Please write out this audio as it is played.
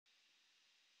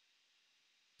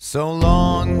So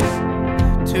long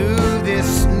to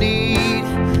this need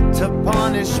to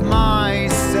punish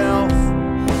myself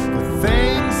for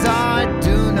things I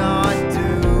do not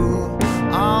do.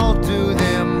 I'll do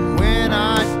them when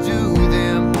I do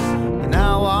them.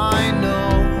 Now I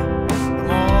know the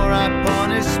more I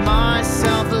punish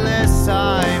myself, the less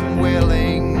I'm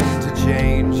willing to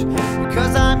change,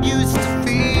 because I'm used to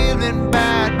feeling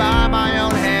bad by my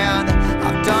own hand.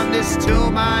 I've done this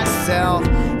to myself.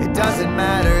 It doesn't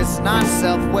matter, it's not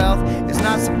self-wealth, it's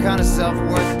not some kind of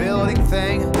self-worth building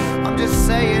thing. I'm just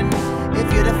saying,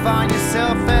 if you define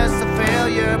yourself as a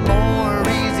failure, more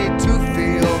easy to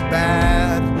feel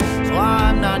bad. So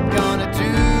I'm not gonna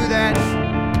do that,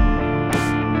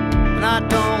 and I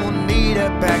don't need to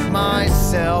back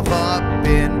myself up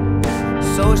in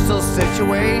social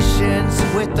situations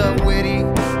with a witty,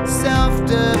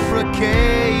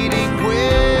 self-deprecating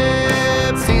quip.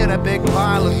 Seeing a big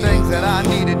pile of things that I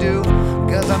need to do,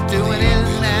 cause I'm doing it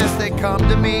as they come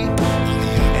to me.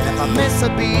 And if I miss a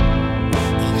beat,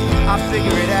 I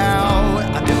figure it out.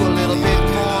 I do a little bit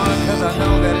more, cause I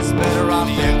know that it's better off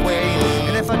that way.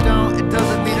 And if I don't, it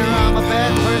doesn't mean that I'm a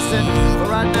bad person. But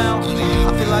right now,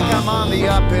 I feel like I'm on the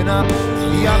up and up,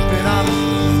 the up and up.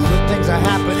 Good things are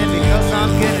happening because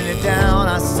I'm getting it down.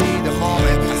 I see the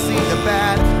moment, I see the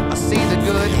bad, I see the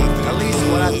good, at least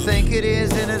what I think it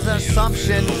is, and it's an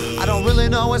assumption. I don't really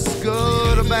know what's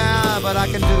good or bad, but I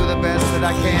can do the best that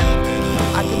I can.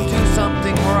 I can do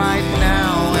something right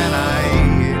now, and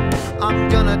I'm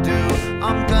gonna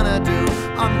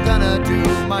do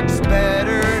much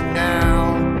better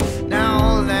now.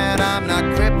 Now that I'm not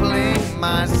crippling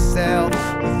myself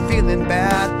with feeling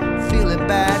bad, feeling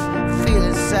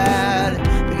sad,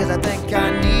 because I think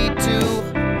I need to,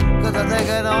 cause I think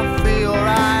I don't feel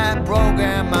right.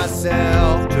 Program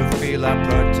myself to feel a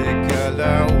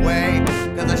particular way,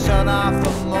 cause I shut off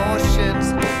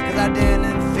emotions, cause I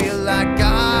didn't feel like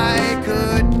I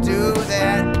could do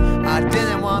that. I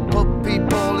didn't want to put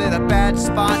people in a bad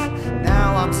spot.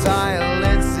 Now I'm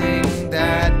silencing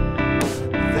that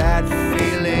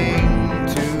feeling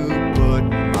to put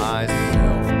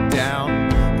myself down,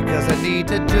 because I need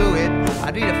to do it.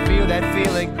 I need to feel that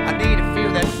feeling. I need to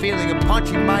feel that feeling of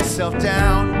punching myself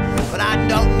down. But I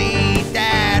don't need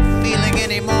that feeling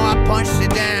anymore. I punched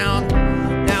it down.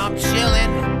 Now I'm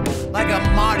chilling like a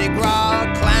Mardi Gras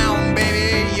clown,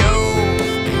 baby, yo.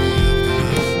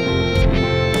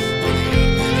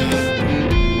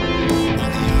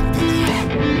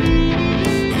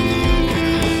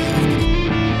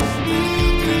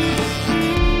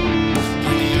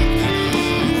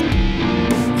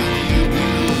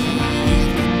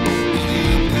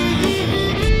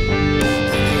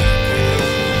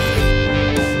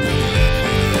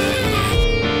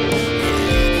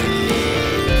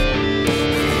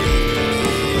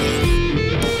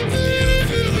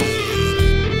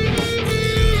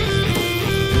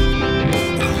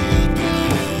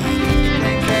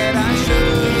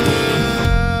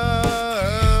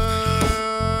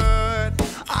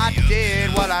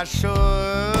 I should.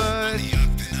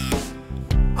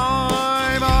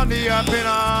 I'm on the up and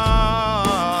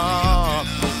up,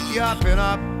 the up and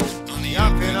up, the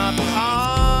up and up.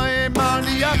 I'm on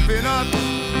the up and up.